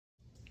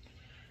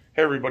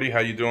Hey everybody, how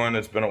you doing?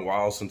 It's been a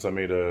while since I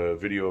made a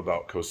video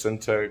about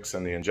Cosentyx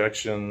and the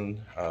injection,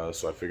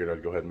 so I figured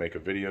I'd go ahead and make a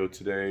video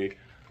today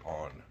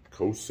on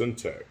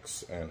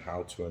Cosentyx and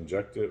how to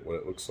inject it, what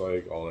it looks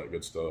like, all that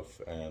good stuff,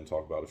 and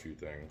talk about a few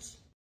things.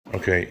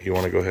 Okay, you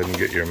want to go ahead and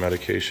get your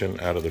medication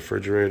out of the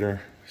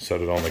refrigerator,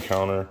 set it on the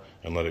counter,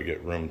 and let it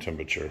get room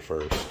temperature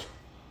first.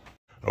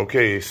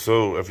 Okay,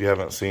 so if you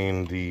haven't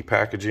seen the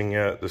packaging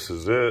yet, this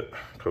is it.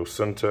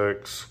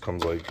 Cosentyx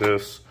comes like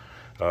this.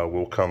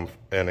 Will come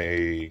in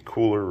a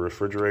cooler,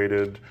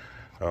 refrigerated,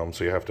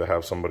 so you have to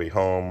have somebody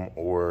home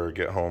or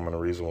get home in a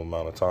reasonable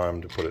amount of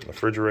time to put it in the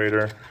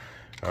refrigerator.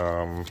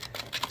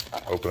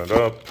 Open it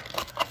up.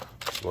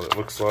 That's what it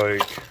looks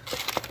like.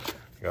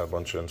 Got a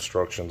bunch of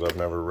instructions I've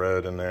never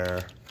read in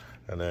there,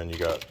 and then you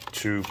got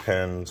 2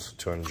 pens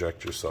to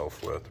inject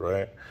yourself with,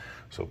 right?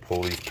 So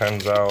pull these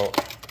pens out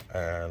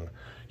and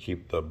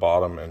keep the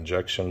bottom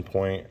injection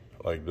point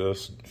like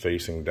this,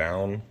 facing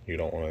down. You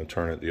don't want to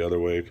turn it the other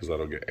way because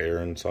that'll get air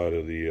inside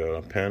of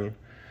the pen.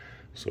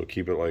 So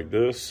keep it like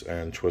this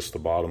and twist the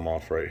bottom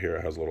off right here.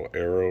 It has a little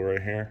arrow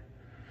right here.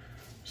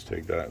 Just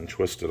take that and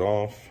twist it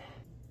off.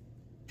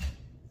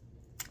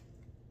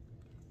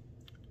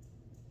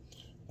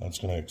 That's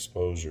going to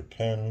expose your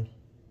pen.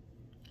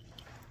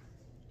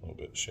 A little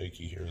bit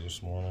shaky here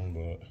this morning,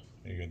 but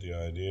you get the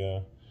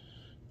idea.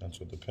 That's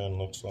what the pen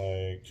looks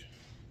like.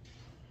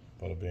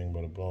 Bada bing,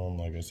 bada boom.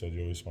 Like I said,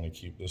 you always want to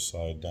keep this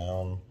side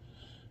down.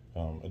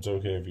 It's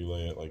okay if you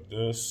lay it like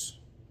this,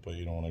 but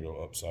you don't want to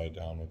go upside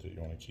down with it.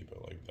 You want to keep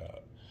it like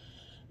that.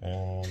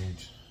 And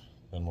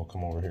then we'll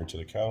come over here to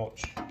the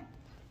couch,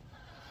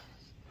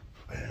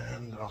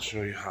 and I'll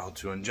show you how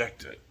to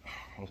inject it.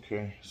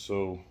 Okay,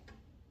 so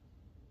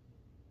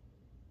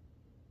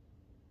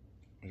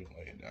we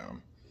lay it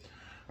down.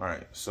 All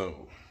right,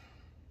 so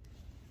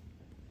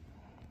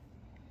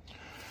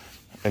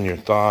in your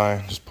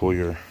thigh, just pull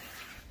your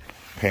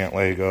pant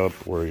leg up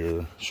or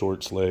your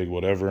shorts leg,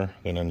 whatever.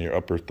 Then in your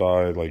upper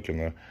thigh, like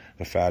in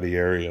the fatty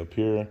area up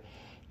here,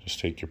 just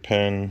take your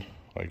pen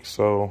like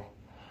so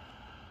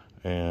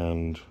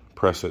and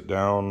press it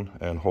down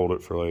and hold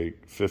it for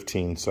like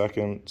 15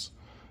 seconds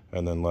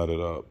and then let it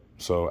up.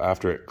 So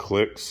after it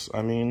clicks,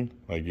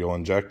 like you'll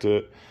inject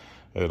it,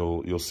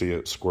 you'll see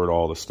it squirt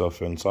all the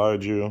stuff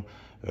inside you,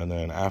 and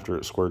then after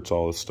it squirts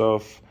all the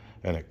stuff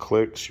and it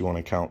clicks, you want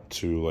to count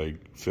to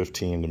like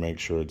 15 to make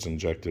sure it's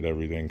injected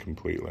everything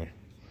completely.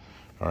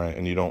 All right,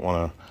 and you don't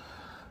want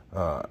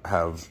to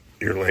have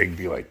your leg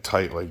be like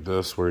tight like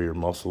this where your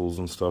muscles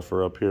and stuff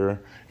are up here.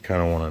 You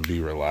kind of want to be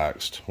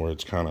relaxed where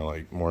it's kind of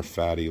like more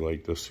fatty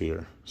like this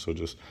here. So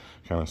just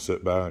kind of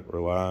sit back,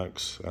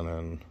 relax, and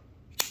then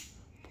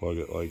plug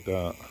it like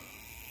that.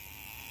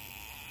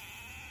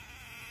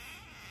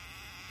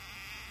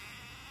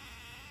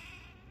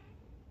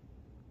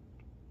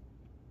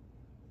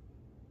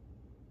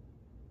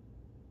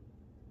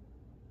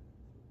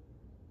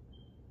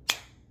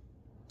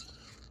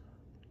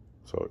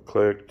 So it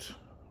clicked.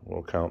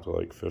 We'll count to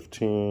like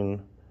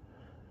 15.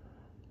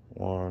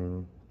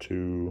 1,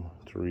 2,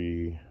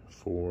 3,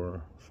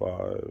 4,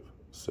 5,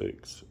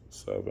 6,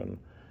 7,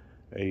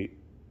 8,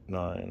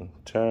 9,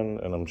 10,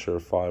 and I'm sure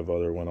 5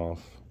 other went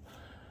off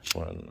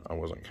when I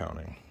wasn't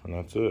counting. And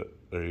that's it.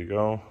 There you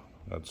go.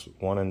 That's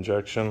 1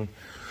 injection.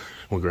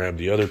 We'll grab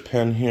the other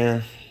pen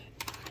here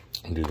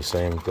and do the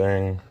same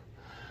thing.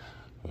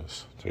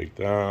 Just take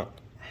that,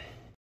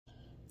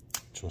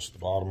 twist the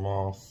bottom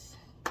off.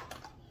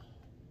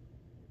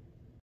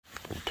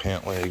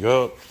 Pant leg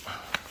up,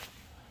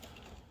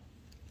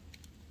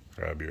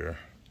 grab your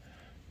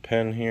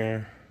pen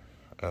here,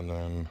 and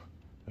then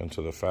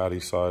into the fatty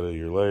side of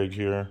your leg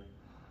here.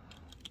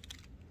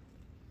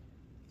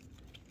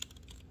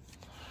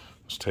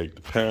 Just take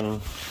the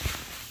pen,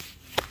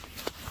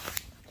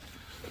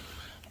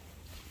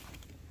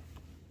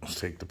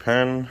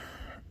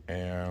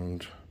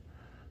 and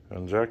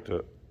inject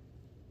it.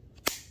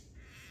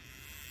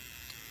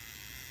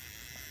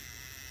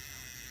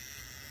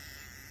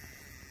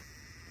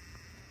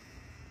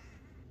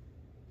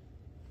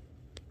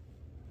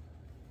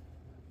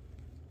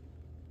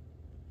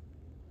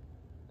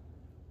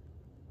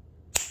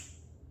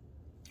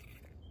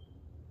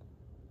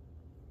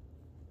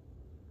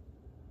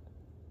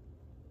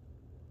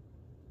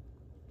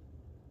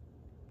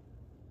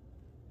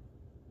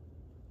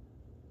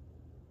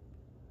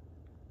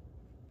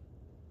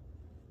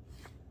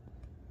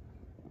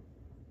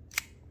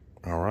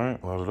 All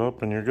right, let it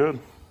up and you're good.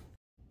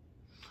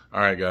 All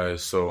right,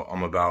 guys, so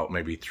I'm about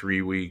maybe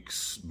 3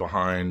 weeks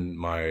behind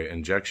my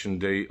injection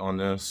date on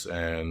this.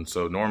 And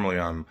so normally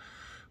I'm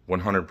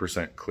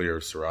 100% clear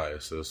of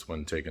psoriasis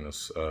when taking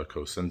this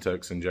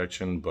Cosentyx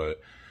injection. But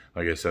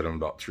like I said, I'm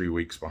about 3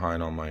 weeks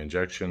behind on my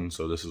injection.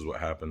 So this is what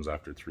happens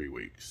after 3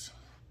 weeks.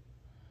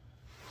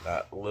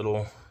 That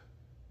little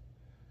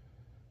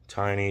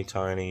tiny,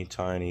 tiny,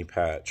 tiny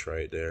patch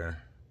right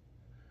there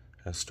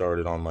has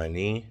started on my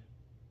knee.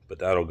 But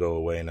that'll go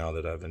away now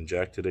that I've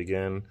injected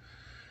again,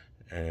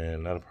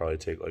 and that'll probably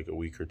take like a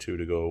week or 2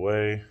 to go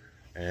away,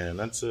 and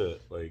that's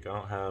it. Like, I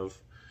don't have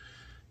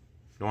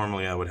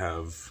Normally I would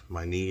have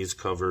my knees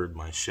covered,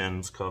 my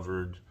shins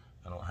covered.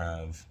 I don't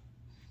have,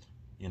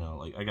 you know,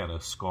 like I got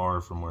a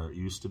scar from where it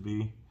used to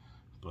be,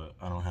 but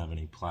I don't have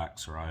any plaque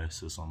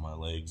psoriasis on my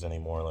legs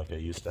anymore like I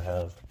used to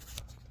have.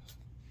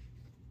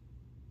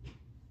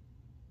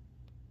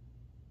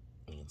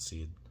 You can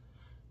see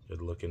a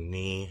good looking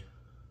knee.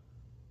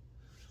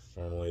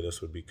 Normally this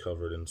would be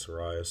covered in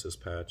psoriasis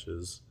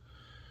patches.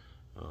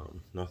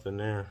 Nothing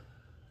there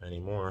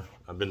anymore.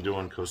 I've been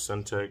doing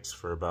Cosentyx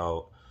for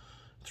about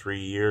 3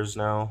 years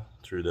now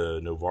through the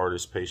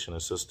Novartis Patient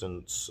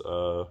Assistance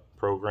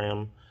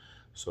program.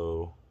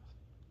 So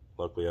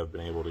luckily I've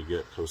been able to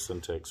get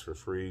Cosentyx for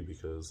free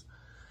because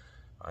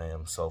I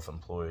am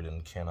self-employed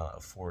and cannot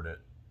afford it.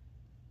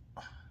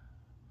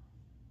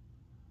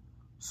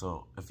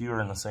 So if you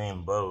are in the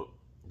same boat,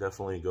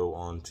 definitely go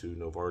on to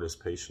Novartis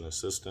Patient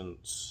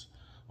Assistance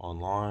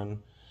online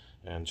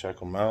and check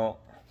them out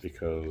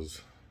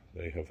because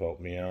they have helped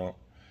me out.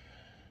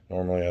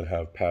 Normally I'd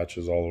have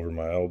patches all over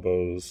my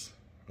elbows.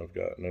 I've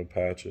got no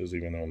patches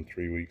even though I'm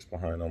 3 weeks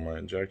behind on my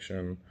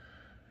injection.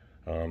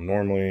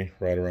 Normally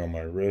right around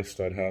my wrist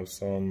I'd have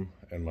some,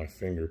 and my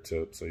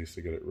fingertips. I used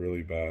to get it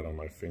really bad on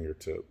my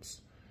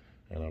fingertips,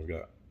 and I've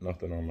got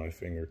nothing on my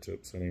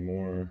fingertips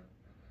anymore.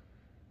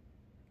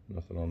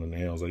 Nothing on the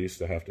nails. I used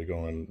to have to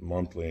go in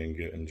monthly and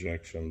get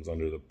injections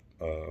under the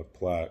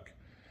plaque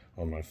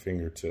on my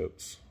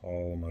fingertips.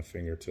 All of my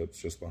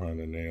fingertips just behind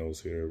the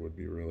nails here would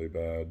be really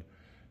bad,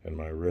 and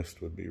my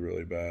wrist would be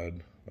really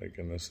bad, like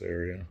in this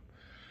area.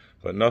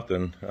 But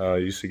nothing. I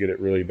used to get it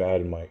really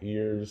bad in my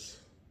ears,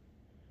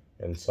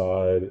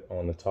 inside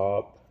on the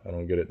top. I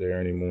don't get it there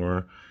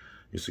anymore.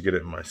 Used to get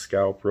it in my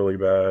scalp really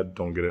bad.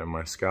 Don't get it in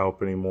my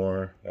scalp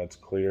anymore. That's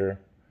clear.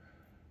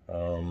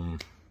 I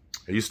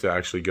used to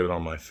actually get it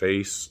on my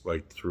face,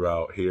 like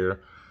throughout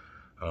here,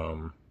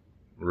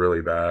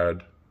 really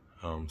bad.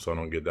 So I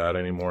don't get that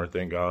anymore,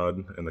 thank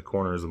God. In the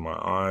corners of my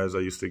eyes, I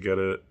used to get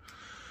it.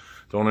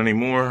 Don't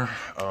anymore.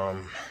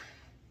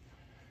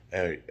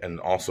 And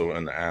also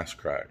in the ass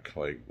crack.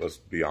 Like, let's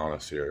be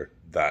honest here.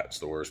 That's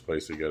the worst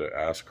place to get it,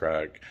 ass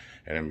crack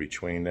and in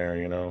between there,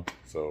 you know?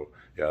 So,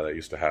 yeah, that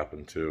used to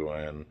happen too.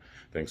 And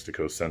thanks to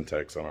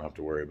Cosentyx, I don't have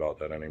to worry about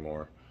that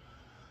anymore.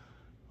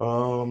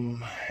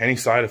 Any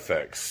side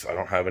effects? I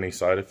don't have any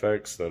side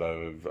effects that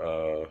I've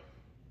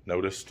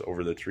noticed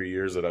over the 3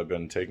 years that I've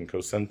been taking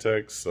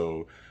Cosentyx,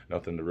 so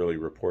nothing to really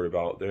report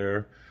about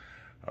there.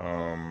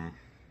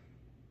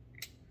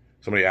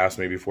 Somebody asked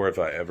me before if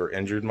I ever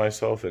injured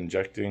myself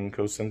injecting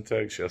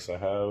Cosentyx. Yes, I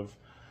have.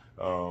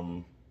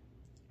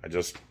 I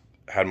just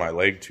had my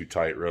leg too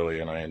tight, really,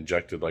 and I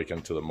injected like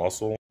into the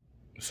muscle.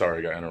 Sorry,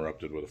 I got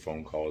interrupted with a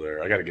phone call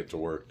there. I got to get to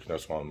work.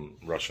 That's why I'm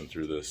rushing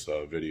through this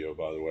video,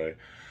 by the way.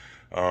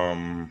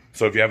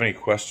 So if you have any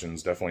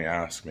questions, definitely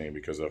ask me,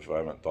 because if I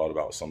haven't thought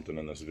about something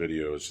in this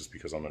video, it's just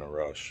because I'm in a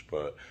rush.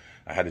 But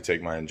I had to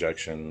take my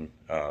injection,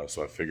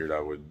 so I figured I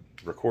would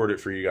record it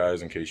for you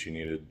guys in case you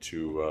needed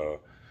to,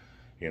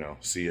 you know,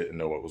 see it and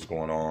know what was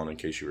going on, in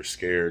case you were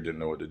scared, didn't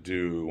know what to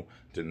do,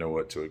 didn't know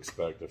what to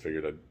expect. I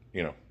figured I'd,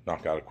 you know,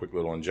 knock out a quick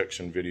little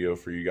injection video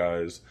for you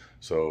guys.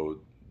 So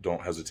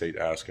don't hesitate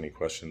to ask any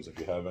questions if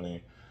you have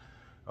any.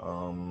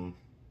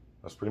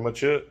 That's pretty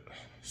much it.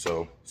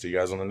 So see you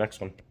guys on the next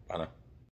one. Bye now.